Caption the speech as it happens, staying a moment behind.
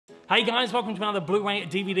Hey guys, welcome to another Blu-ray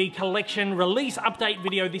DVD collection release update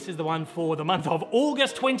video. This is the one for the month of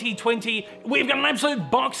August 2020. We've got an absolute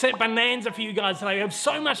box set bonanza for you guys today. We have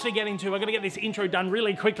so much to get into. I've got to get this intro done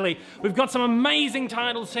really quickly. We've got some amazing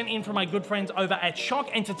titles sent in from my good friends over at Shock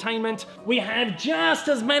Entertainment. We have just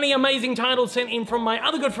as many amazing titles sent in from my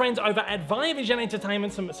other good friends over at Vision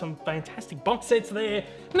Entertainment. Some fantastic box sets there.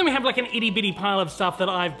 And then we have like an itty bitty pile of stuff that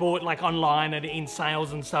I've bought like online and in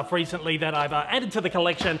sales and stuff recently that I've added to the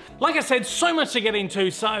collection. Like I said, so much to get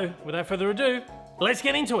into, so without further ado, let's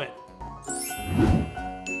get into it.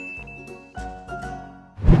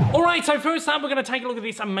 Alright, so first up, we're going to take a look at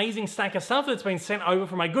this amazing stack of stuff that's been sent over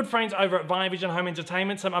from my good friends over at Vision Home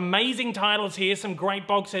Entertainment. Some amazing titles here, some great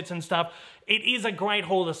box sets and stuff. It is a great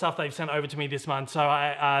haul of stuff they've sent over to me this month, so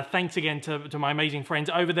thanks again to my amazing friends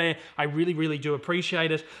over there. I really do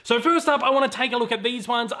appreciate it. So first up, I want to take a look at these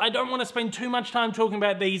ones. I don't want to spend too much time talking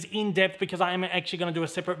about these in depth because I am actually going to do a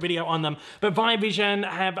separate video on them, but Vision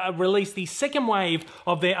have released the second wave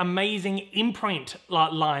of their amazing imprint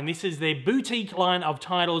line. This is their boutique line of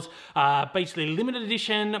titles, basically limited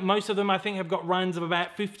edition. Most of them I think have got runs of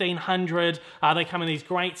about 1,500. They come in these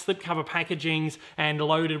great slipcover packagings and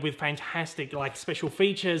loaded with fantastic like special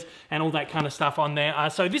features and all that kind of stuff on there.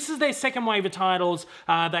 So this is their second wave of titles.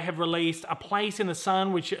 They have released A Place in the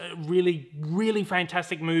Sun, which really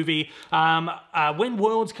fantastic movie. When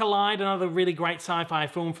Worlds Collide, another really great sci-fi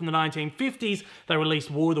film from the 1950s. They released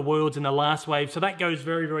War of the Worlds in the last wave, so that goes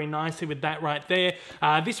very nicely with that right there.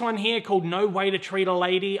 This one here called No Way to Treat a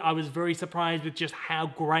Lady. I was very surprised with just how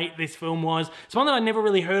great this film was. It's one that I never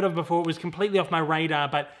really heard of before. It was completely off my radar,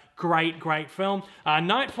 but great film.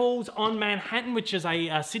 Night Falls on Manhattan, which is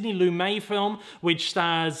a Sidney Lumet film, which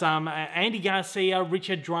stars Andy Garcia,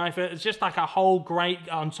 Richard Dreyfuss. It's just like a whole great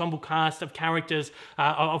ensemble cast of characters,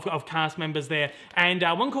 of cast members there. And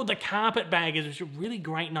one called The Carpetbaggers, which is a really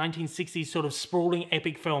great 1960s sort of sprawling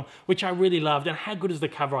epic film, which I really loved. And how good is the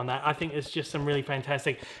cover on that? I think it's just some really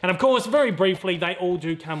fantastic. And of course, very briefly, they all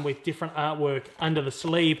do come with different artwork under the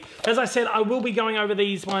sleeve. As I said, I will be going over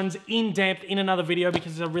these ones in depth in another video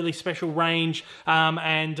because it's a really special range,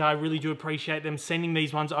 and I really do appreciate them sending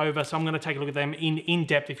these ones over, so I'm going to take a look at them in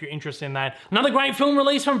depth if you're interested in that. Another great film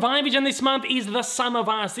released from Vision this month is The Sum of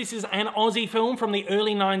Us. This is an Aussie film from the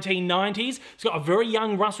early 1990s. It's got a very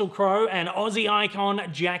young Russell Crowe and Aussie icon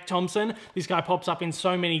Jack Thompson. This guy pops up in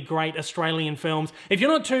so many great Australian films. If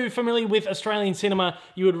you're not too familiar with Australian cinema,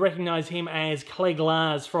 you would recognise him as Clegg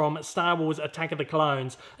Lars from Star Wars Attack of the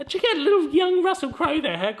Clones. Check out little young Russell Crowe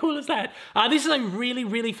there, how cool is that? This is a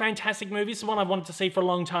really fantastic movie. It's one I've wanted to see for a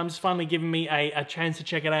long time. It's finally given me a chance to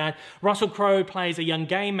check it out. Russell Crowe plays a young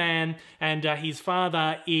gay man, and his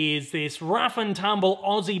father is this rough and tumble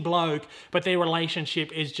Aussie bloke, but their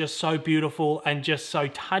relationship is just so beautiful and just so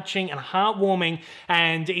touching and heartwarming,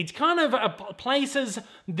 and it kind of places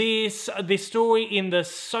this story in the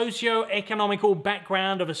socio-economical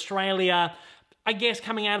background of Australia, I guess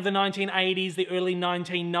coming out of the 1980s, the early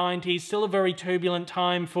 1990s, still a very turbulent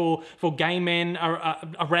time for gay men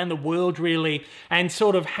around the world, really, and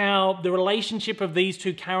sort of how the relationship of these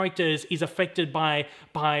two characters is affected by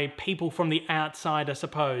people from the outside, I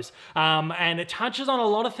suppose. And it touches on a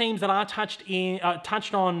lot of themes that are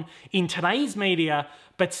touched on in today's media,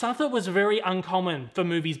 but stuff that was very uncommon for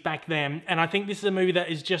movies back then. And I think this is a movie that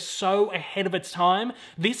is just so ahead of its time.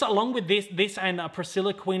 This, along with this and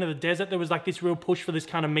Priscilla, Queen of the Desert, there was like this real push for this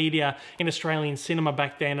kind of media in Australian cinema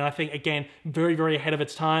back then. And I think, again, very ahead of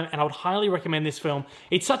its time. And I would highly recommend this film.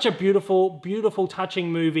 It's such a beautiful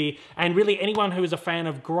touching movie. And really, anyone who is a fan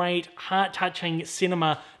of great, heart-touching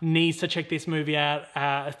cinema needs to check this movie out.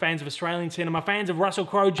 Fans of Australian cinema, fans of Russell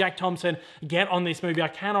Crowe, Jack Thompson, get on this movie. I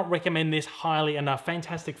cannot recommend this highly enough.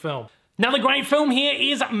 Fantastic film. Another great film here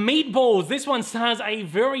is Meatballs. This one stars a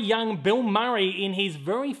very young Bill Murray in his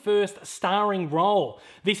very first starring role.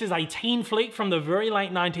 This is a teen flick from the very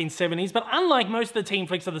late 1970s, but unlike most of the teen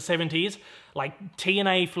flicks of the 70s, like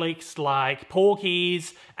TNA flicks like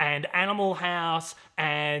Porky's and Animal House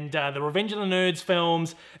and the Revenge of the Nerds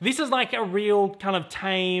films, this is like a real kind of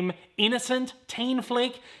tame, innocent teen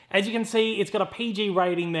flick. As you can see, it's got a PG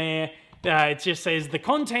rating there. It just says the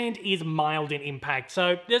content is mild in impact.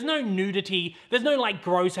 So there's no nudity, there's no like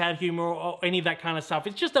gross out humor or any of that kind of stuff.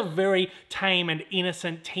 It's just a very tame and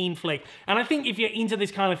innocent teen flick. And I think if you're into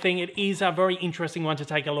this kind of thing, it is a very interesting one to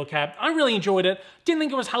take a look at. I really enjoyed it. Didn't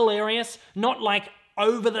think it was hilarious, not like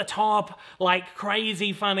over the top, like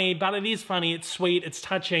crazy funny, but it is funny, it's sweet, it's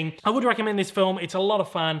touching. I would recommend this film, it's a lot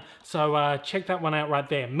of fun, so check that one out right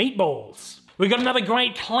there. Meatballs. We've got another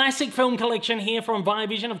great classic film collection here from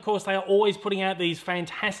Viavision. Of course, they are always putting out these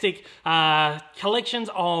fantastic collections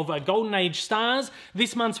of Golden Age stars.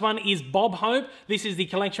 This month's one is Bob Hope. This is the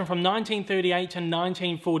collection from 1938 to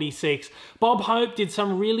 1946. Bob Hope did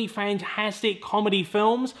some really fantastic comedy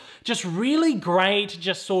films. Just really great,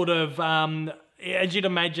 just sort of, as you'd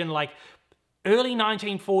imagine, like, early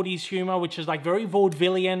 1940s humor, which is like very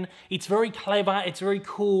vaudevillian. It's very clever, it's very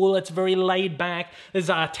cool, it's very laid back.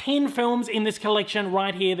 There's 10 films in this collection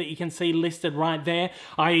right here that you can see listed right there.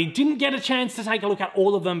 I didn't get a chance to take a look at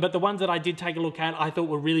all of them, but the ones that I did take a look at I thought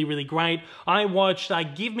were really, really great. I watched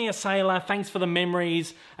Give Me a Sailor, Thanks for the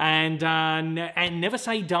Memories, and Never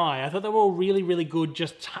Say Die. I thought they were all really, really good,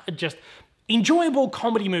 just enjoyable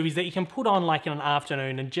comedy movies that you can put on like in an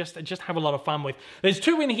afternoon and just have a lot of fun with. There's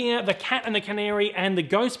two in here, The Cat and the Canary and The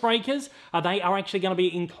Ghost Breakers. They are actually going to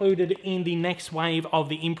be included in the next wave of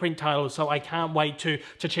the imprint titles, so I can't wait to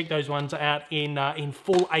check those ones out in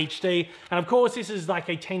full HD. And of course, this is like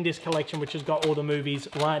a 10-disc collection which has got all the movies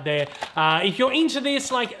right there. If you're into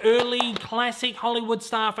this like early classic Hollywood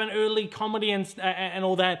stuff and early comedy and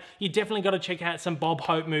all that, you definitely got to check out some Bob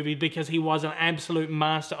Hope movies because he was an absolute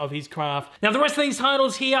master of his craft. Now, the rest of these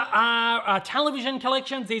titles here are television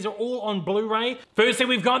collections. These are all on Blu-ray. Firstly,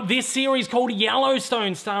 we've got this series called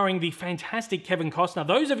Yellowstone, starring the fantastic Kevin Costner.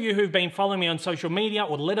 Those of you who've been following me on social media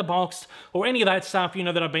or Letterboxd or any of that stuff, you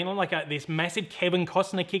know that I've been on like this massive Kevin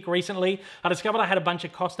Costner kick recently. I discovered I had a bunch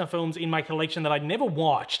of Costner films in my collection that I'd never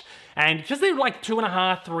watched. And because they're like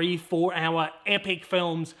 2.5, 3, 4 hour epic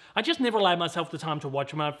films, I just never allowed myself the time to watch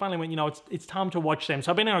them. And I finally went, you know, it's time to watch them.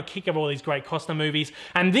 So I've been on a kick of all these great Costner movies.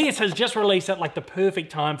 And this has just released at like the perfect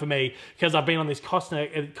time for me because I've been on this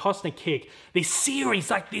Costner kick. This series,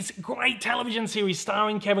 like this great television series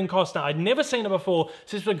starring Kevin Costner. I'd never seen it before,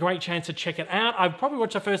 so this was a great chance to check it out. I've probably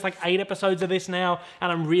watched the first like 8 episodes of this now, and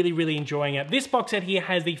I'm really, really enjoying it. This box set here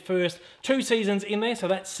has the first 2 seasons in there, so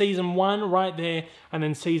that's season 1 right there, and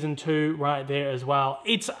then season 2 right there as well.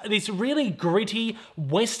 It's this really gritty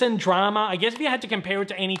Western drama. I guess if you had to compare it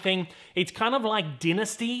to anything, it's kind of like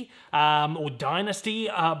Dynasty or Dynasty,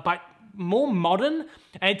 but more modern.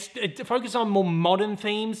 It focuses on more modern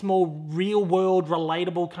themes, more real world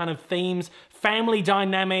relatable kind of themes, family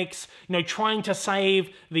dynamics, you know, trying to save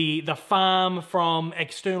the farm from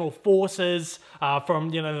external forces, from,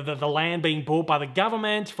 you know, the land being bought by the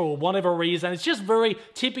government for whatever reason. It's just very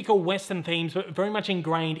typical Western themes, but very much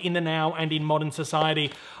ingrained in the now and in modern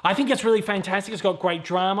society. I think it's really fantastic. It's got great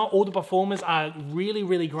drama. All the performers are really,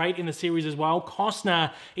 really great in the series as well.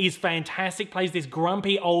 Costner is fantastic, plays this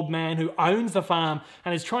grumpy old man who owns the farm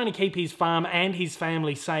and is trying to keep his farm and his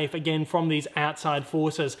family safe, again, from these outside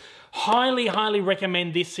forces. Highly, highly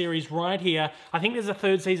recommend this series right here. I think there's a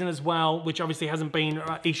 3rd season as well, which obviously hasn't been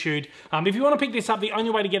issued. If you want to pick this up, the only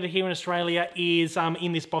way to get it here in Australia is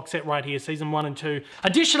in this box set right here, season 1 and 2.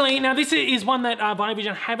 Additionally, now this is one that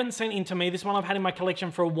Viavision haven't sent into me. This one I've had in my collection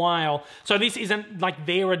for a while. So this isn't like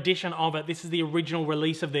their edition of it. This is the original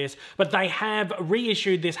release of this. But they have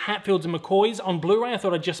reissued this Hatfields and McCoys on Blu-ray. I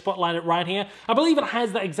thought I'd just spotlight it right here. I believe it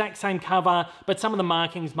has the exact same cover, but some of the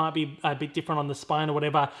markings might be a bit different on the spine or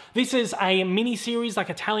whatever. This is a mini-series, like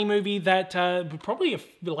a tally movie that probably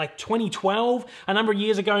like 2012, a number of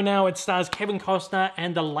years ago now. It stars Kevin Costner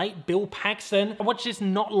and the late Bill Paxton. I watched this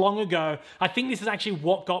not long ago. I think this is actually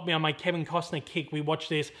what got me on my Kevin Costner kick. We watched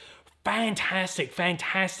this fantastic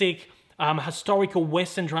historical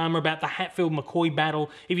Western drama about the Hatfield-McCoy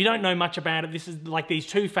battle. If you don't know much about it, this is like these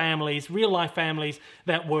 2 families, real-life families,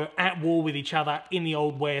 that were at war with each other in the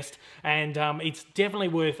Old West. And it's definitely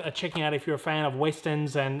worth checking out if you're a fan of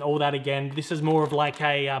Westerns and all that. Again, this is more of like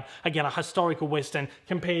again, a historical Western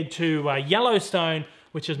compared to Yellowstone,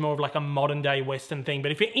 which is more of like a modern day Western thing.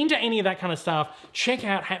 But if you're into any of that kind of stuff, check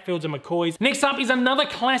out Hatfields and McCoys. Next up is another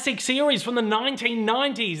classic series from the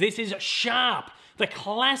 1990s. This is Sharpe, the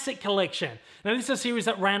classic collection. Now, this is a series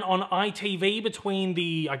that ran on ITV between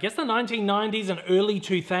I guess the 1990s and early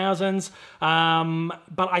 2000s.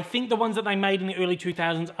 But I think the ones that they made in the early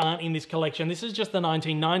 2000s aren't in this collection. This is just the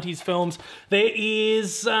 1990s films. There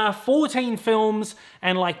is 14 films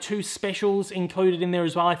and like 2 specials included in there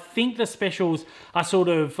as well. I think the specials are sort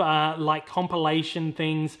of like compilation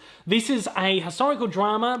things. This is a historical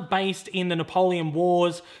drama based in the Napoleon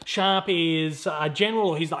Wars. Sharpe is a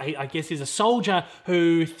general, I guess he's a soldier soldier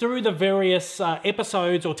who, through the various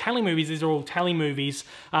episodes or tele-movies, these are all tele-movies,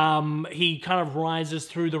 he kind of rises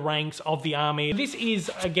through the ranks of the army. This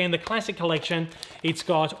is, again, the classic collection. It's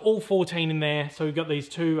got all 14 in there. So we've got these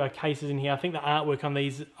two cases in here. I think the artwork on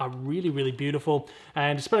these are really, really beautiful.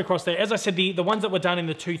 And spread across there. As I said, the ones that were done in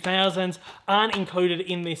the 2000s aren't included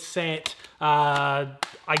in this set, I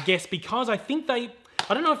guess because I think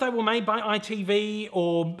I don't know if they were made by ITV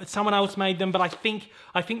or someone else made them, but I think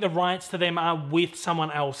the rights to them are with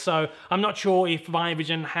someone else. So I'm not sure if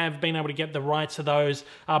Viavision have been able to get the rights to those,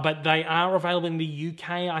 but they are available in the UK,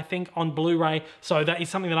 I think, on Blu-ray. So that is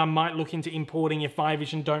something that I might look into importing if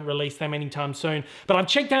Viavision don't release them anytime soon. But I've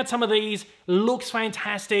checked out some of these. Looks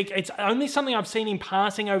fantastic. It's only something I've seen in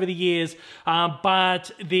passing over the years,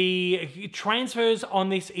 but the transfers on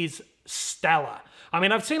this is stellar. I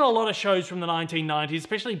mean, I've seen a lot of shows from the 1990s,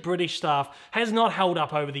 especially British stuff, has not held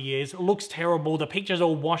up over the years. It looks terrible. The picture's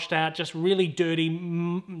all washed out, just really dirty,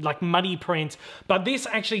 like muddy print. But this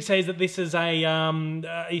actually says that this is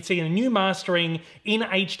it's a new mastering in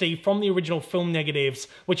HD from the original film negatives,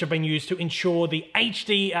 which have been used to ensure the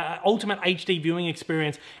HD, ultimate HD viewing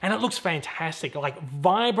experience. And it looks fantastic, like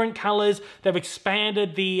vibrant colors. They've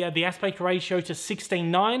expanded the aspect ratio to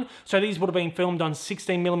 16:9. So these would have been filmed on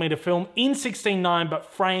 16mm film in 16:9, but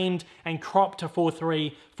framed and cropped to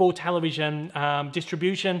 4:3 for television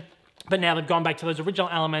distribution. But now they've gone back to those original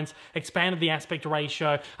elements, expanded the aspect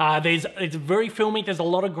ratio. It's very filmic. There's a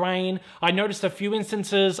lot of grain. I noticed a few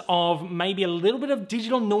instances of maybe a little bit of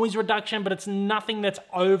digital noise reduction, but it's nothing that's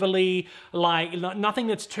overly, nothing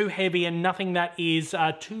that's too heavy and nothing that is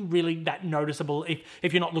too really that noticeable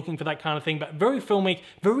if you're not looking for that kind of thing. But very filmic,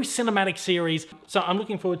 very cinematic series. So I'm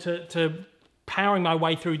looking forward to powering my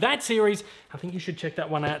way through that series. I think you should check that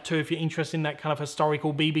one out too if you're interested in that kind of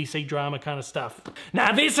historical BBC drama kind of stuff.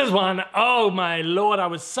 Now this is one, oh my lord, I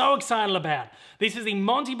was so excited about. This is the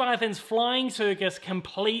Monty Python's Flying Circus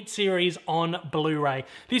complete series on Blu-ray.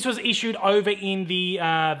 This was issued over in the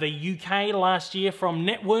UK last year from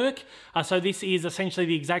Network. So this is essentially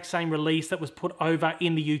the exact same release that was put over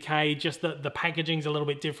in the UK, just the packaging's a little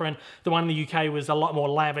bit different. The one in the UK was a lot more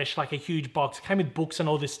lavish, like a huge box. It came with books and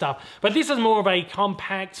all this stuff. But this is more of a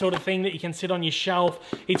compact sort of thing that you can sit on your shelf.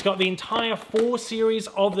 It's got the entire 4 series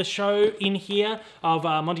of the show in here of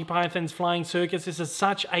Monty Python's Flying Circus. This is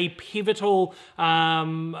such a pivotal,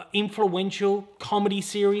 influential comedy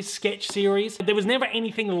series, sketch series. There was never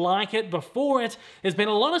anything like it before it. There's been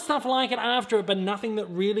a lot of stuff like it after it, but nothing that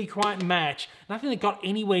really quite matched. Nothing that got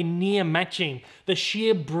anywhere near matching the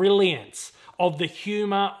sheer brilliance of the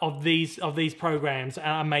humor of these programs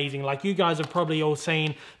are amazing. Like, you guys have probably all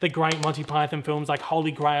seen the great Monty Python films like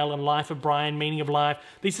Holy Grail and Life of Brian, Meaning of Life.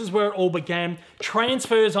 This is where it all began.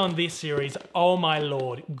 Transfers on this series, oh my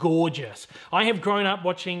lord, gorgeous. I have grown up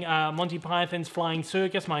watching Monty Python's Flying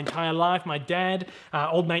Circus my entire life. My dad,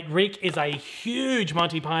 old mate Rick, is a huge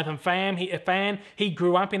Monty Python fan. He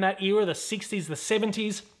grew up in that era, the 60s, the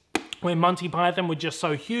 70s. Where Monty Python were just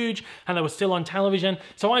so huge and they were still on television.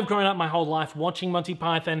 So I've grown up my whole life watching Monty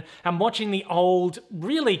Python and watching the old,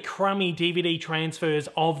 really crummy DVD transfers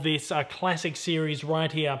of this classic series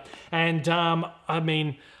right here. And I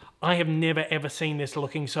mean, I have never ever seen this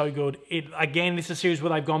looking so good. Again, this is a series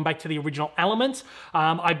where they've gone back to the original elements.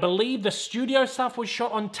 I believe the studio stuff was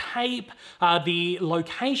shot on tape. The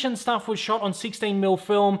location stuff was shot on 16mm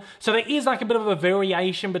film. So there is like a bit of a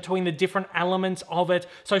variation between the different elements of it.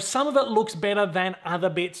 So some of it looks better than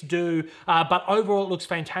other bits do, but overall it looks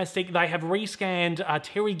fantastic. They have rescanned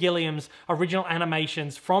Terry Gilliam's original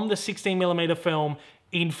animations from the 16mm film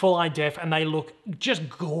in full high def, and they look just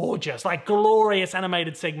gorgeous, like glorious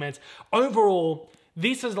animated segments. Overall,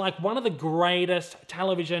 this is like one of the greatest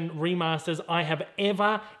television remasters I have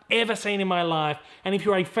ever seen in my life. And if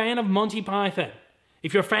you're a fan of Monty Python,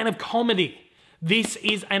 if you're a fan of comedy, this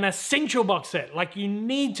is an essential box set. Like, you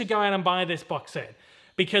need to go out and buy this box set,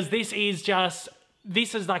 because this is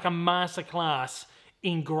like a masterclass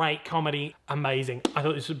in great comedy. Amazing. I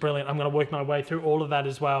thought this was brilliant. I'm gonna work my way through all of that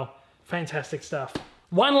as well. Fantastic stuff.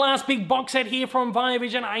 One last big box set here from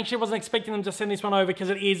Viavision. I actually wasn't expecting them to send this one over, because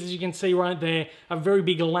it is, as you can see right there, a very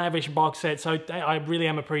big lavish box set. So I really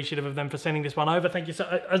am appreciative of them for sending this one over. Thank you,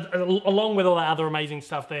 along with all the other amazing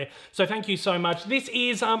stuff there. So thank you so much. This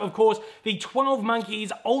is, of course, the 12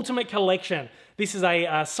 Monkeys Ultimate Collection. This is a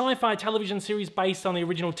sci-fi television series based on the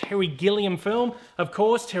original Terry Gilliam film. Of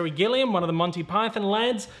course, Terry Gilliam, one of the Monty Python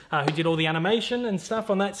lads, who did all the animation and stuff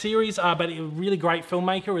on that series, but a really great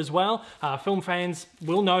filmmaker as well. Film fans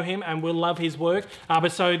will know him and will love his work.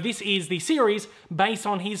 But so this is the series based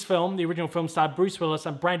on his film. The original film starred Bruce Willis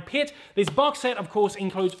and Brad Pitt. This box set, of course,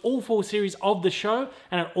 includes all 4 series of the show,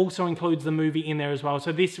 and it also includes the movie in there as well.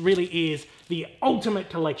 So this really is the ultimate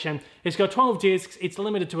collection. It's got 12 discs. It's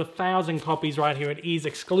limited to 1,000 copies right here. It is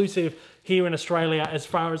exclusive here in Australia, as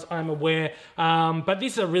far as I'm aware. But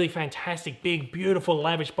this is a really fantastic, big, beautiful,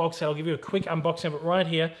 lavish box set. I'll give you a quick unboxing of it right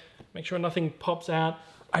here. Make sure nothing pops out.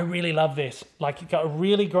 I really love this. Like, you've got a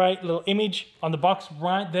really great little image on the box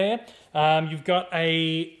right there. You've got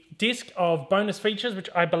a disc of bonus features, which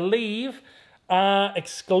I believe are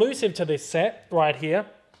exclusive to this set right here.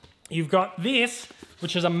 You've got this,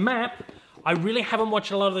 which is a map. I really haven't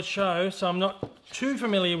watched a lot of the show, so I'm not too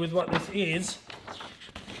familiar with what this is.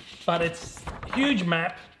 But it's a huge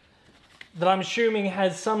map that I'm assuming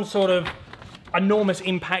has some sort of enormous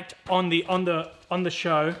impact on the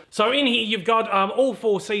show. So in here you've got all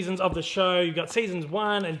 4 seasons of the show. You've got seasons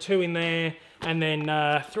 1 and 2 in there, and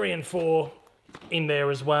then 3 and 4 in there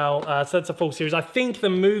as well. So that's a full series. I think the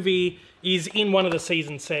movie is in one of the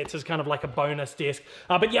season sets as kind of like a bonus disc.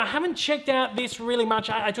 But yeah, I haven't checked out this really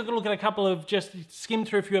much. I took a look at a couple of, just skimmed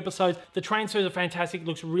through a few episodes. The transfers are fantastic. It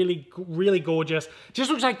looks really, really gorgeous.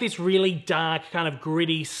 Just looks like this really dark, kind of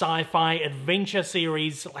gritty sci-fi adventure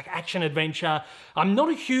series, like action adventure. I'm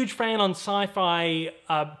not a huge fan on sci-fi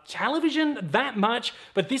television that much,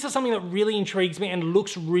 but this is something that really intrigues me and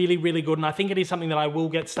looks really, really good. And I think it is something that I will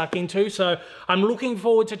get stuck into. So I'm looking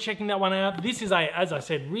forward to checking that one out. This is a, as I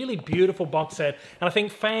said, really beautiful box set, and I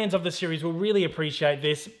think fans of the series will really appreciate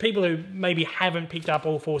this. People who maybe haven't picked up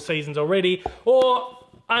all 4 seasons already, or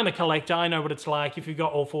I'm a collector, I know what it's like. If you've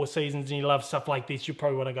got all 4 seasons and you love stuff like this, you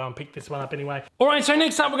probably want to go and pick this one up anyway. Alright, so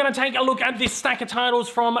next up we're going to take a look at this stack of titles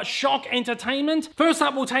from Shock Entertainment. First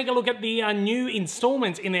up, we'll take a look at the new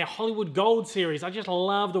installments in their Hollywood Gold series. I just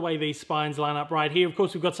love the way these spines line up right here. Of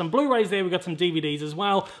course, we've got some Blu-rays there, we've got some DVDs as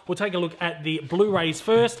well. We'll take a look at the Blu-rays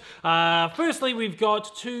first. Firstly, we've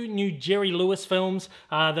got 2 new Jerry Lewis films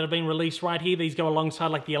that have been released right here. These go alongside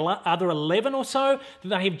like the other 11 or so that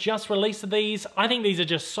they have just released of these. I think these are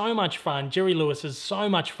just so much fun. Jerry Lewis is so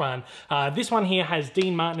much fun. This one here has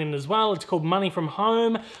Dean Martin in it as well. It's called Money from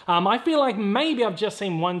Home. I feel like maybe I've just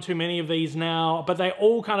seen one too many of these now, but they're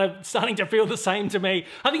all kind of starting to feel the same to me.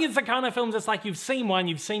 I think it's the kind of films that's like you've seen one,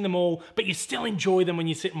 you've seen them all, but you still enjoy them when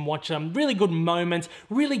you sit and watch them. Really good moments,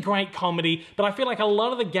 really great comedy, but I feel like a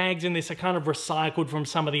lot of the gags in this are kind of recycled from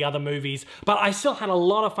some of the other movies, but I still had a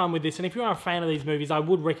lot of fun with this, and if you are a fan of these movies, I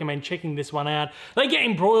would recommend checking this one out. They get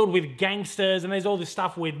embroiled with gangsters, and there's all this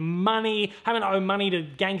stuff with money, having to owe money to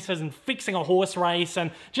gangsters and fixing a horse race,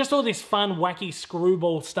 and just all this fun, wacky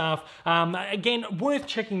screwball stuff. Again, worth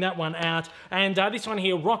checking that one out. And this one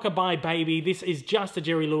here, Rockabye Baby, this is just a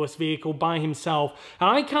Jerry Lewis vehicle by himself.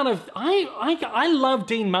 I love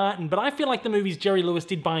Dean Martin, but I feel like the movies Jerry Lewis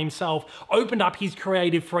did by himself opened up his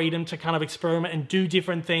creative freedom to kind of experiment and do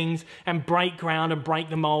different things and break ground and break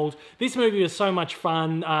the mold. This movie was so much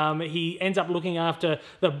fun. He ends up looking after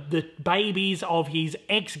the babies of his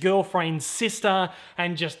ex-girlfriend's sister,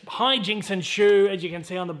 and just hijinks ensue, as you can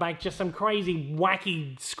see on the back, just some crazy,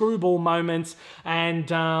 wacky screwball moments. And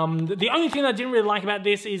the only thing I didn't really like about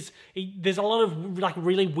this is there's a lot of like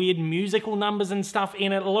really weird musical numbers and stuff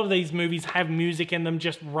in it. A lot of these movies have music in them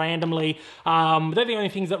just randomly. They're the only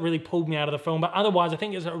things that really pulled me out of the film, but otherwise I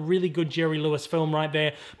think it's a really good Jerry Lewis film right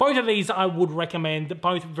there. Both of these I would recommend,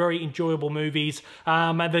 both very enjoyable movies.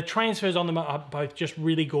 The transfers on them are both just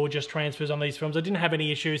really gorgeous transfers on these films. I didn't have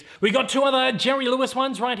any issues. We got 2 other Jerry Lewis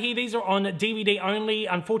ones right here. These are on DVD only,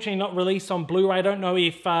 unfortunately not released on Blu-ray. I don't know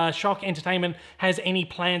if Shock Entertainment has any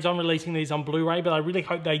plans on releasing these on Blu-ray, but I really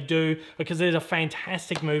hope they do, because these are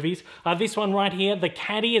fantastic movies. This one right here, The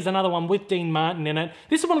Caddy, is another one with Dean Martin in it.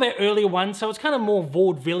 This is one of their earlier ones, so it's kind of more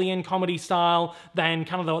vaudevillian comedy style than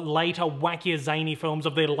kind of the later, wackier, zany films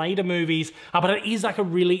of their later movies, but it is like a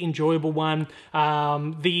really enjoyable one.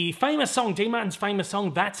 The famous song, Dean Martin's famous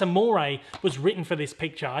song, That's Amore, was written for this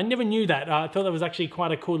picture. I never knew that. I thought that was actually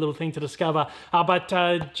quite a cool little thing to discover. But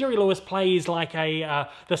Jerry Lewis plays like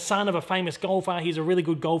the son of a famous golfer. He's a really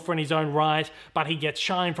good golfer in his own right, but he gets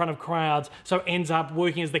shy in front of crowds, so ends up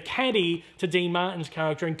working as the caddy to Dean Martin's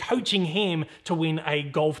character and coaching him to win a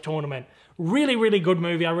golf tournament. Really, really good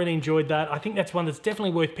movie. I really enjoyed that. I think that's one that's definitely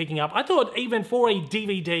worth picking up. I thought even for a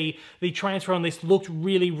DVD, the transfer on this looked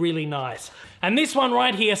really, really nice. And this one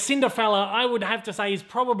right here, Cinderfella, I would have to say is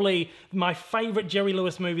probably my favorite Jerry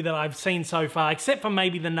Lewis movie that I've seen so far, except for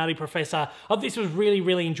maybe The Nutty Professor. Oh, this was really,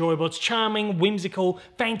 really enjoyable. It's charming, whimsical,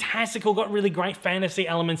 fantastical, got really great fantasy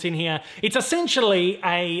elements in here. It's essentially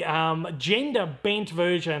a gender-bent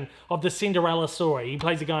version of the Cinderella story. He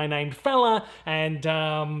plays a guy named Fella,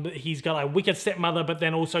 and he's got a wicked stepmother, but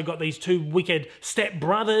then also got these two wicked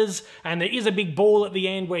stepbrothers, and there is a big ball at the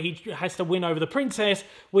end where he has to win over the princess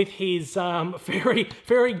with his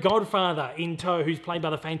fairy godfather in tow, who's played by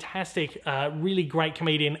the fantastic, really great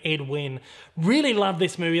comedian Ed Wynn. Really love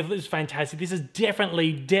this movie. I thought it was fantastic. This is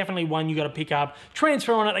definitely one you got to pick up.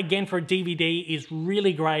 Transfer on it again for a DVD is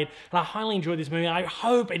really great, and I highly enjoyed this movie. I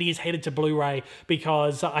hope it is headed to Blu-ray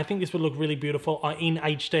because I think this would look really beautiful in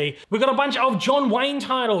HD. We've got a bunch of John Wayne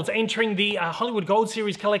titles entering the Hollywood Gold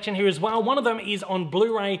Series collection here as well. One of them is on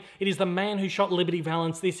Blu-ray. It is The Man Who Shot Liberty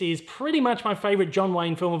Valance. This is pretty much my favorite John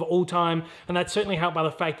Wayne film of all time, and that's certainly helped by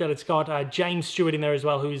the fact that it's got James Stewart in there as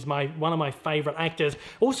well, who is one of my favorite actors.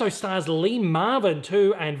 Also stars Lee Marvin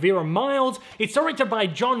too, and Vera Miles. It's directed by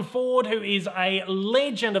John Ford, who is a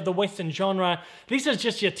legend of the Western genre. This is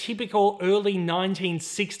just your typical early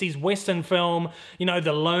 1960s Western film. You know,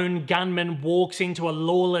 the lone gunman walks into a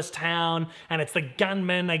lawless town, and it's the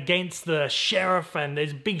gunman against the sheriff, and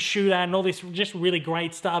there's big shootout and all this just really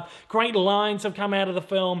great stuff. Great lines have come out of the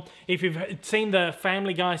film. If you've seen the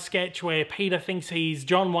Family Guy sketch where Peter thinks he's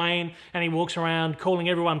John Wayne and he walks around calling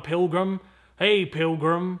everyone Pilgrim. Hey,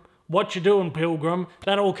 Pilgrim. What you doing, Pilgrim?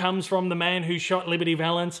 That all comes from The Man Who Shot Liberty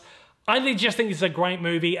Valance. I just think it's a great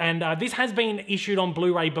movie, and this has been issued on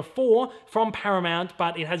Blu-ray before from Paramount,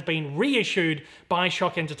 but it has been reissued by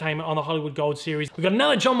Shock Entertainment on the Hollywood Gold Series. We've got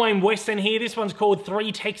another John Wayne Western here. This one's called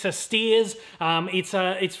Three Texas Steers.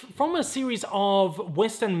 It's from a series of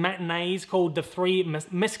Western matinees called The Three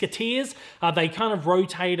Musketeers. They kind of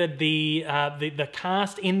rotated the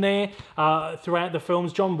cast in there throughout the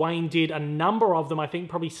films. John Wayne did a number of them, I think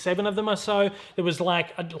probably 7 of them or so. There was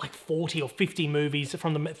like 40 or 50 movies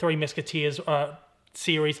from the Three Musketeers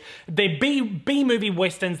series. They're B-movie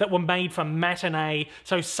westerns that were made for matinee,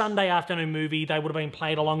 so Sunday afternoon movie. They would have been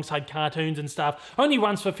played alongside cartoons and stuff. Only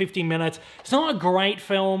runs for 50 minutes. It's not a great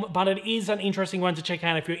film, but it is an interesting one to check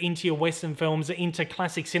out if you're into your western films, into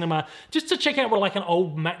classic cinema, just to check out what like an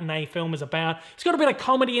old matinee film is about. It's got a bit of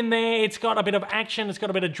comedy in there, it's got a bit of action, it's got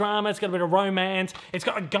a bit of drama, it's got a bit of romance, it's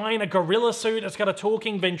got a guy in a gorilla suit, it's got a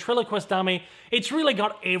talking ventriloquist dummy. It's really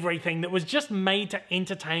got everything that was just made to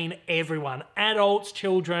entertain everyone. Adults,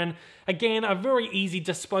 children. Again, a very easy,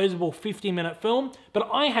 disposable 50-minute film, but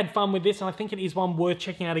I had fun with this, and I think it is one worth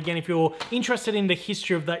checking out again if you're interested in the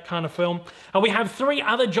history of that kind of film. We have 3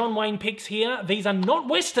 other John Wayne picks here. These are not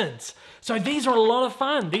westerns, so these are a lot of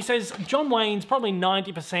fun. This is John Wayne's probably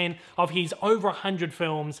 90% of his over 100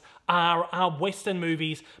 films are Western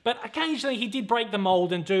movies, but occasionally he did break the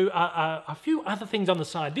mold and do a few other things on the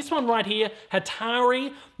side. This one right here,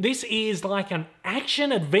 Hatari, this is like an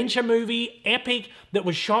action-adventure movie, epic, that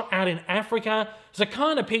was shot out in Africa. It's a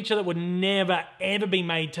kind of picture that would never, ever be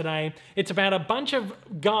made today. It's about a bunch of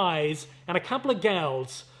guys and a couple of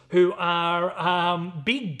gals who are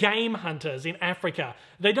big game hunters in Africa.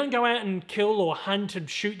 They don't go out and kill or hunt and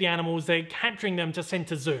shoot the animals, they're capturing them to send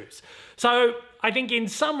to zoos. So I think in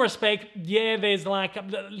some respect, yeah, there's like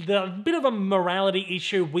a bit of a morality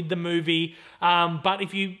issue with the movie, but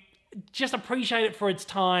if you just appreciate it for its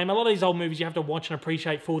time. A lot of these old movies you have to watch and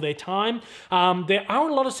appreciate for their time. There are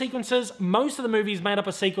a lot of sequences. Most of the movies made up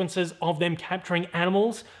of sequences of them capturing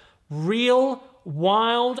animals. Real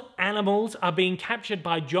wild animals are being captured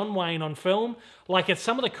by John Wayne on film. Like, it's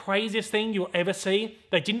some of the craziest thing you'll ever see.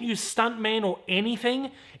 They didn't use stuntmen or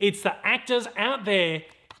anything. It's the actors out there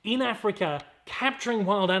in Africa capturing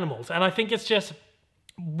wild animals. And I think it's just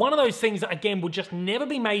one of those things that, again, will just never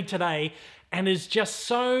be made today, and is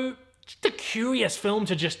just a curious film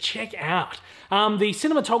to just check out. The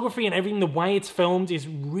cinematography and everything, the way it's filmed is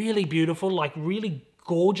really beautiful, like really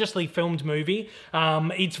gorgeously filmed movie.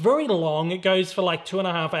 It's very long. It goes for like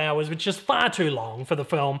 2.5 hours, which is far too long for the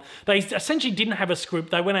film. They essentially didn't have a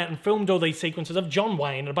script. They went out and filmed all these sequences of John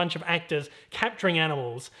Wayne and a bunch of actors capturing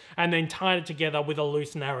animals and then tied it together with a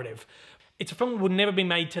loose narrative. It's a film that would never be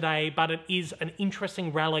made today, but it is an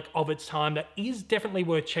interesting relic of its time that is definitely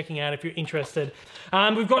worth checking out if you're interested.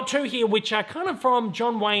 We've got 2 here which are kind of from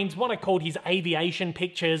John Wayne's, what I called his aviation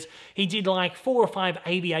pictures. He did like 4 or 5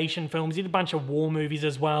 aviation films. He did a bunch of war movies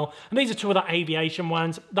as well. And these are 2 of the aviation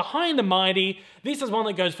ones. The High and the Mighty, this is one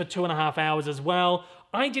that goes for 2.5 hours as well.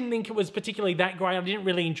 I didn't think it was particularly that great. I didn't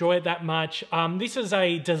really enjoy it that much. This is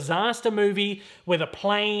a disaster movie where the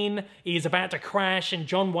plane is about to crash and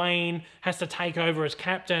John Wayne has to take over as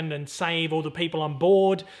captain and save all the people on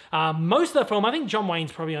board. Most of the film, I think John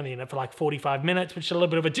Wayne's probably only in it for like 45 minutes, which is a little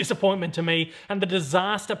bit of a disappointment to me. And the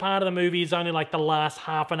disaster part of the movie is only like the last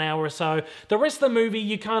half an hour or so. The rest of the movie,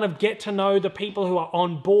 you kind of get to know the people who are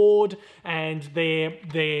on board and their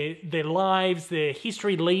lives, their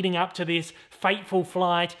history leading up to this fateful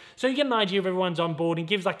flight. So you get an idea of everyone's on board and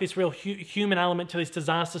gives like this real human element to this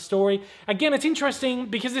disaster story. Again, it's interesting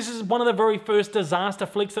because this is one of the very first disaster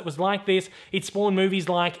flicks that was like this. It spawned movies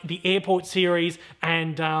like the Airport series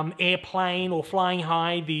and Airplane or Flying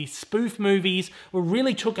High. The spoof movies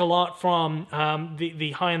really took a lot from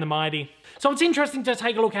the High and the Mighty. So it's interesting to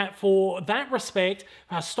take a look at for that respect,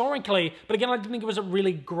 historically, but again, I didn't think it was a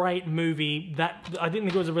really great movie. I didn't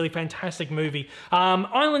think it was a really fantastic movie.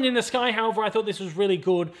 Island in the Sky, however, I thought this was really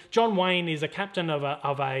good. John Wayne is a captain of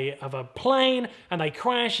a plane, and they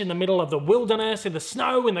crash in the middle of the wilderness, in the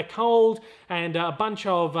snow, in the cold, and a bunch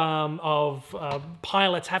of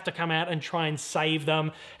pilots have to come out and try and save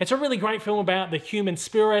them. It's a really great film about the human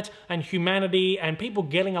spirit and humanity and people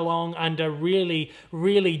getting along under really,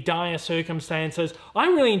 really dire circumstances. I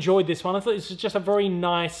really enjoyed this one. I thought this was just a very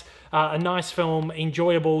nice film,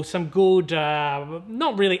 enjoyable, some good,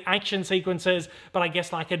 not really action sequences, but I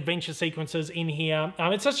guess like adventure sequences in here.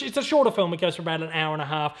 It's a shorter film. It goes for about an hour and a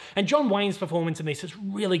half. And John Wayne's performance in this is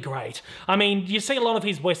really great. I mean, you see a lot of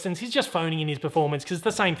his westerns, he's just phoning in his performance because it's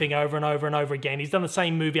the same thing over and over and over again. He's done the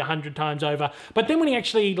same movie 100 times over. But then when he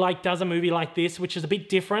actually like does a movie like this, which is a bit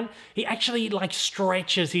different, he actually like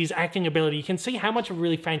stretches his acting ability. You can see how much of a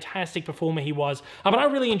really fantastic performer he was. But I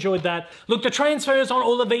really enjoyed that. Look, the transfers on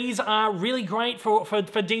all of these are really great for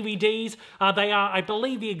DVDs. They are, I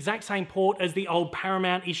believe, the exact same port as the old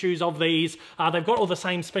Paramount issues of these. They've got all the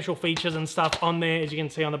same special features and stuff on there, as you can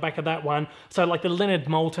see on the back of that one. So like the Leonard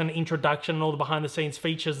Maltin introduction and all the behind the scenes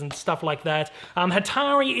features and stuff like that.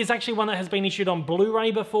 Hatari is actually one that has been issued on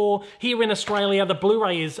Blu-ray before. Here in Australia, the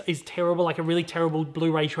Blu-ray is terrible, like a really terrible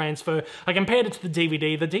Blu-ray transfer. I compared it to the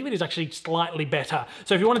DVD. The DVD is actually slightly better.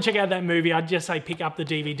 So if you want to check out that movie, I'd just say pick up the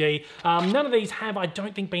DVD. None of these have, I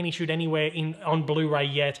don't think, been issued anywhere on Blu-ray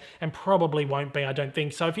yet, and probably won't be, I don't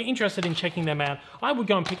think. So if you're interested in checking them out, I would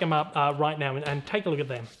go and pick them up right now and take a look at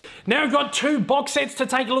them. Now we've got two box sets to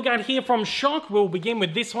take a look at here from Shock. We'll begin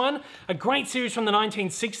with this one, a great series from the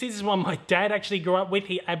 1960s. This is one my dad actually grew up with.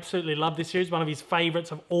 He absolutely loved this series, one of his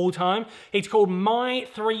favorites of all time. It's called My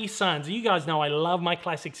Three Sons. You guys know I love my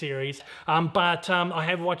classic series, but I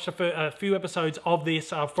have watched a few episodes of this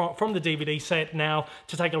from the DVD set now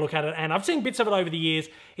to take a look at it, and I've seen bits of it over the years.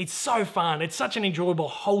 It's so fun. It's such an enjoyable,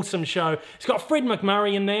 wholesome show. It's got Fred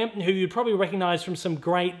MacMurray in there, who you'd probably recognize from some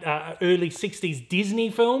great early 60s Disney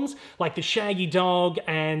films, like The Shaggy Dog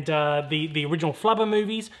and the original Flubber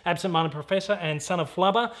movies, Absent Minded Professor and Son of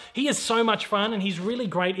Flubber. He is so much fun, and he's really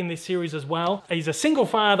great in this series as well. He's a single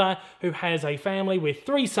father who has a family with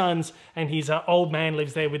 3 sons, and his old man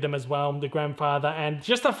lives there with them as well, the grandfather, and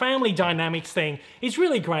just the family dynamics thing is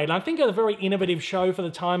really great. I think it's a very innovative show for the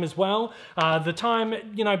time as well. The time,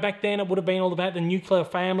 you know, back then it would have been all about the nuclear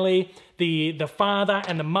family, the father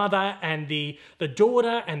and the mother and the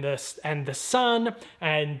daughter and the son,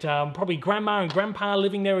 and probably grandma and grandpa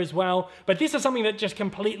living there as well. But this is something that just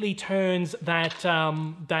completely turns that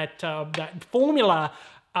formula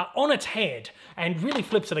on its head and really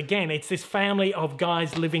flips it again. It's this family of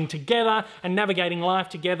guys living together and navigating life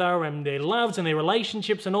together and their loves and their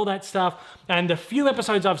relationships and all that stuff. And the few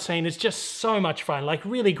episodes I've seen is just so much fun, like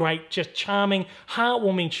really great, just charming,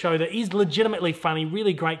 heartwarming show that is legitimately funny,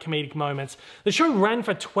 really great comedic moments. The show ran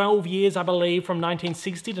for 12 years, I believe, from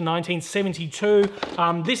 1960 to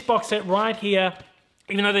 1972. This box set right here,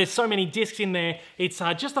 even though there's so many discs in there, it's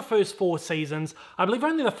just the first 4 seasons. I believe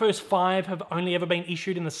only the first 5 have only ever been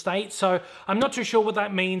issued in the States, so I'm not too sure what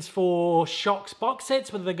that means for Shock's box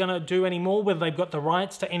sets, whether they're going to do any more, whether they've got the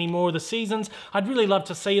rights to any more of the seasons. I'd really love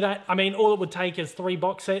to see that. I mean, all it would take is 3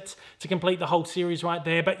 box sets to complete the whole series right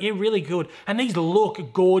there, but yeah, really good. And these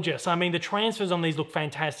look gorgeous. I mean, the transfers on these look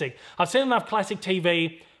fantastic. I've seen enough classic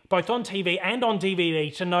TV, both on TV and on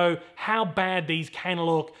DVD, to know how bad these can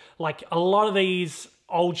look. Like, a lot of these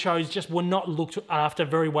old shows just were not looked after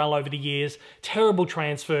very well over the years. Terrible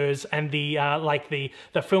transfers, and the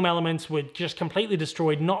film elements were just completely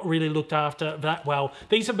destroyed, not really looked after that well.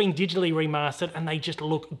 These have been digitally remastered and they just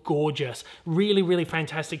look gorgeous. Really, really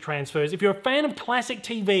fantastic transfers. If you're a fan of classic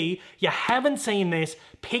TV, you haven't seen this,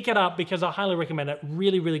 pick it up because I highly recommend it.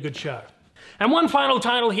 Really, really good show. And one final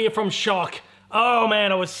title here from Shock. Oh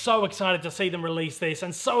man, I was so excited to see them release this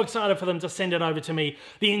and so excited for them to send it over to me.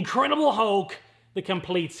 The Incredible Hulk, the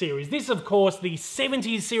complete series. This, of course, the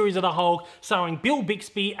 70s series of the Hulk, starring Bill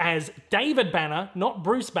Bixby as David Banner, not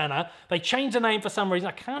Bruce Banner. They changed the name for some reason.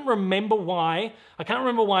 I can't remember why,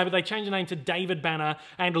 but they changed the name to David Banner,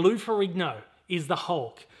 and Lou Ferrigno is the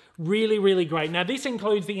Hulk. Really, really great. Now, this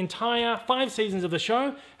includes the entire 5 seasons of the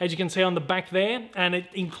show, as you can see on the back there, and it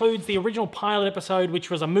includes the original pilot episode,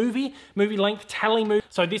 which was a movie-length tally movie.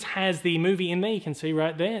 So this has the movie in there, you can see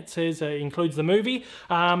right there. It says it includes the movie,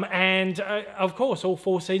 and of course, all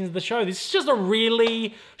 4 seasons of the show. This is just a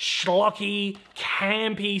really schlocky,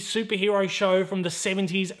 campy superhero show from the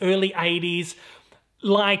 70s, early 80s.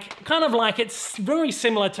 Kind of like it's very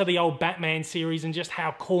similar to the old Batman series and just how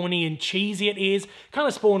corny and cheesy it is. Kind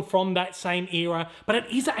of spawned from that same era, but it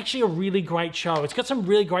is actually a really great show. It's got some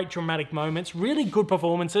really great dramatic moments, really good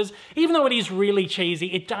performances. Even though it is really cheesy,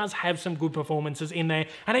 it does have some good performances in there,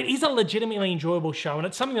 and it is a legitimately enjoyable show, and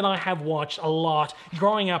it's something that I have watched a lot.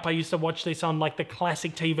 Growing up, I used to watch this on like the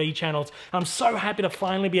classic TV channels. I'm so happy to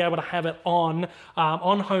finally be able to have it on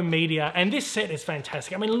home media, and this set is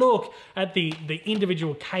fantastic. I mean, look at the individual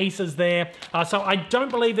cases there. So I don't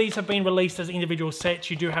believe these have been released as individual sets.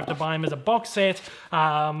 You do have to buy them as a box set.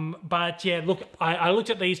 But yeah, look, I looked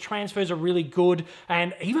at these. Transfers are really good,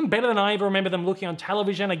 and even better than I ever remember them looking on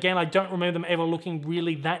television. Again, I don't remember them ever looking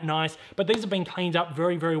really that nice, but these have been cleaned up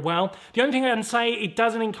very, very well. The only thing I can say it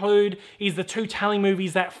doesn't include is the 2 tally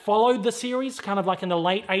movies that followed the series, kind of like in the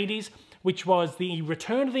late 80s, which was the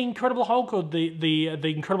Return of the Incredible Hulk, or the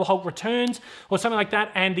Incredible Hulk Returns, or something like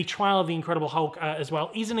that, and the Trial of the Incredible Hulk as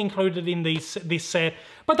well isn't included in this set.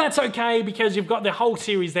 But that's okay, because you've got the whole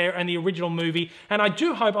series there and the original movie, and I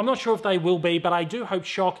do hope, I'm not sure if they will be, but I do hope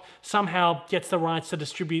Shock somehow gets the rights to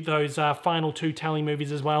distribute those final 2 tally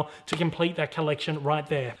movies as well to complete that collection right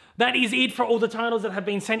there. That is it for all the titles that have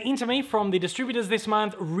been sent into me from the distributors this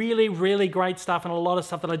month. Really, really great stuff, and a lot of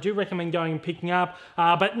stuff that I do recommend going and picking up.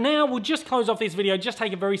 But now we'll just close off this video, just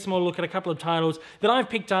take a very small look at a couple of titles that I've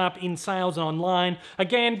picked up in sales and online.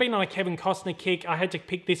 Again, being on a Kevin Costner kick, I had to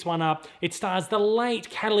pick this one up. It stars the late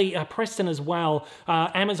Kelly Preston as well.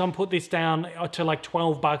 Amazon put this down to like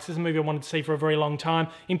 12 bucks. This is a movie I wanted to see for a very long time.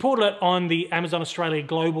 Imported it on the Amazon Australia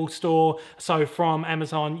Global store, so from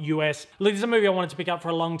Amazon US. Look, this is a movie I wanted to pick up for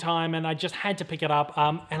a long time, and I just had to pick it up,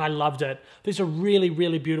 and I loved it. This is a really,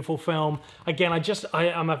 really beautiful film. Again,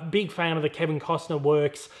 I'm a big fan of the Kevin Costner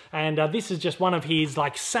works, and this is just one of his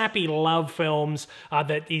like sappy love films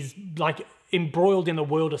that is like embroiled in the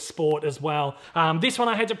world of sport as well. This one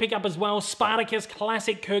I had to pick up as well. Spartacus,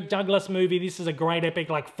 classic Kirk Douglas movie. This is a great epic,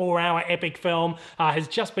 like 4-hour epic film. Has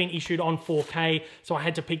just been issued on 4K, so I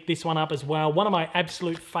had to pick this one up as well. One of my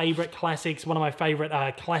absolute favorite classics, one of my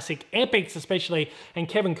favorite classic epics especially, and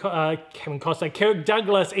Kirk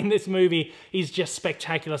Douglas in this movie is just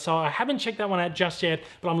spectacular. So I haven't checked that one out just yet,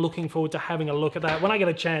 but I'm looking forward to having a look at that when I get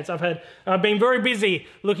a chance. I've been very busy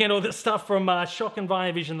looking at all the stuff from Shock and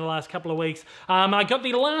Viavision the last couple of weeks. I got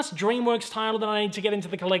the last DreamWorks title that I need to get into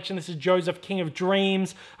the collection. This is Joseph, King of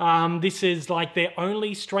Dreams. This is like their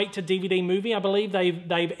only straight-to-DVD movie, I believe,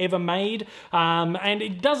 they've ever made. And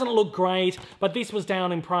it doesn't look great, but this was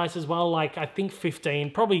down in price as well, like I think 15,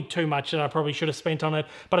 probably too much that I probably should have spent on it.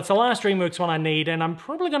 But it's the last DreamWorks one I need, and I'm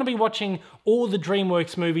probably going to be watching all the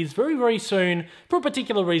DreamWorks movies very, very soon for a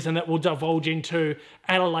particular reason that we'll divulge into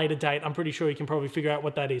at a later date. I'm pretty sure you can probably figure out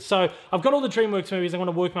what that is. So I've got all the DreamWorks movies. I'm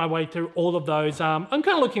going to work my way through all of those. I'm kind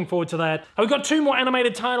of looking forward to that. I've got 2 more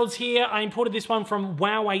animated titles here. I imported this one from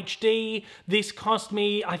Wow HD. This cost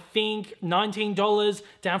me, I think, $19,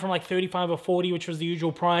 down from like 35 or 40, which was the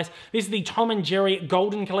usual price. This is the Tom and Jerry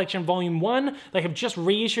Golden Collection Volume 1. They have just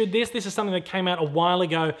reissued this. This is something that came out a while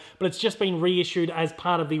ago, but it's just been reissued as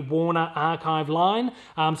part of the Warner Archive line.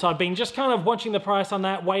 So I've been just kind of watching the price on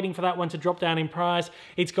that, waiting for that one to drop down in price.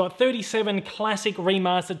 It's got 37 classic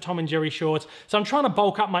remastered Tom and Jerry shorts. So I'm trying to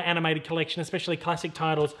bulk up my animated collection, especially classic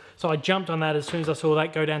titles. So I jumped on that as soon as I saw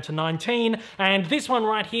that go down to 19. And this one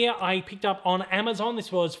right here, I picked up on Amazon.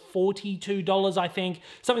 This was $42, I think.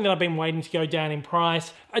 Something that I've been waiting to go down in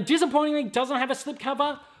price. Disappointingly, it doesn't have a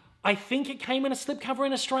slipcover. I think it came in a slipcover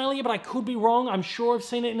in Australia, but I could be wrong. I'm sure I've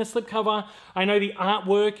seen it in a slipcover. I know the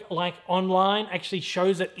artwork, like online, actually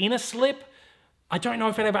shows it in a slip. I don't know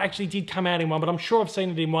if it ever actually did come out in one, but I'm sure I've seen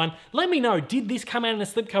it in one. Let me know, did this come out in a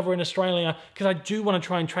slipcover in Australia? Because I do want to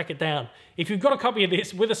try and track it down. If you've got a copy of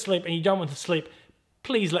this with a slip and you don't want the slip,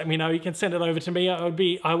 please let me know. You can send it over to me. I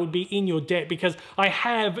would be in your debt, because I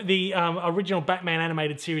have the original Batman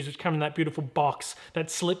animated series, which come in that beautiful box,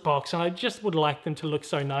 that slip box, and I just would like them to look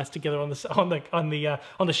so nice together on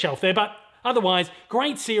the shelf there. But Otherwise,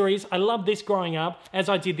 great series. I loved this growing up, as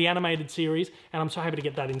I did the animated series, and I'm so happy to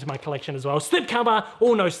get that into my collection as well. Slipcover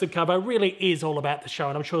or no slipcover, really is all about the show,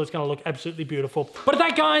 and I'm sure it's going to look absolutely beautiful. But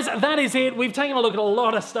that, guys, that is it. We've taken a look at a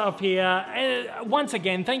lot of stuff here. Once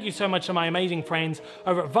again, thank you so much to my amazing friends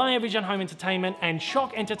over at Viavision Home Entertainment and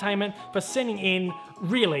Shock Entertainment for sending in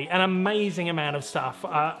really an amazing amount of stuff.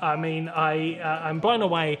 I mean, I'm blown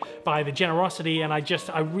away by the generosity, and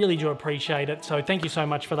I really do appreciate it. So thank you so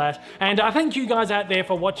much for that. And thank you guys out there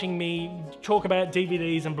for watching me talk about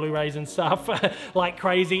DVDs and Blu-rays and stuff like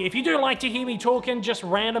crazy. If you do like to hear me talking just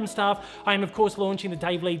random stuff, I am of course launching the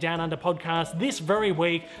Dave Lee Down Under podcast this very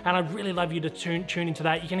week, and I'd really love you to tune into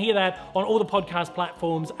that. You can hear that on all the podcast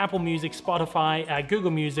platforms: Apple Music, Spotify,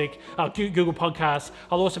 Google Music, Google Podcasts.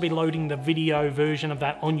 I'll also be loading the video version of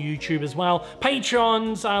that on YouTube as well.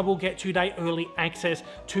 Patrons will get 2-day early access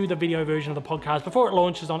to the video version of the podcast before it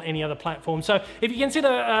launches on any other platform. So if you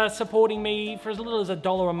consider supporting me for as little as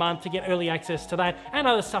 $1 a month to get early access to that and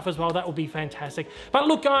other stuff as well, that would be fantastic. But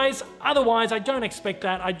look, guys, otherwise I don't expect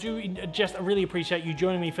that. I do just really appreciate you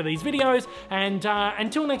joining me for these videos, and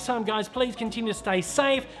until next time, guys, please continue to stay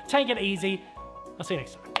safe, take it easy. I'll see you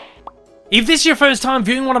next time. If this is your first time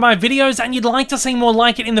viewing one of my videos and you'd like to see more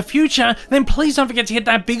like it in the future, then please don't forget to hit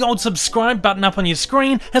that big old subscribe button up on your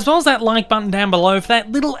screen, as well as that like button down below for that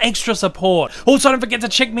little extra support. Also, don't forget to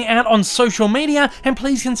check me out on social media, and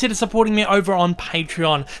please consider supporting me over on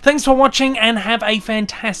Patreon. Thanks for watching, and have a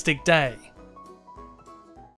fantastic day.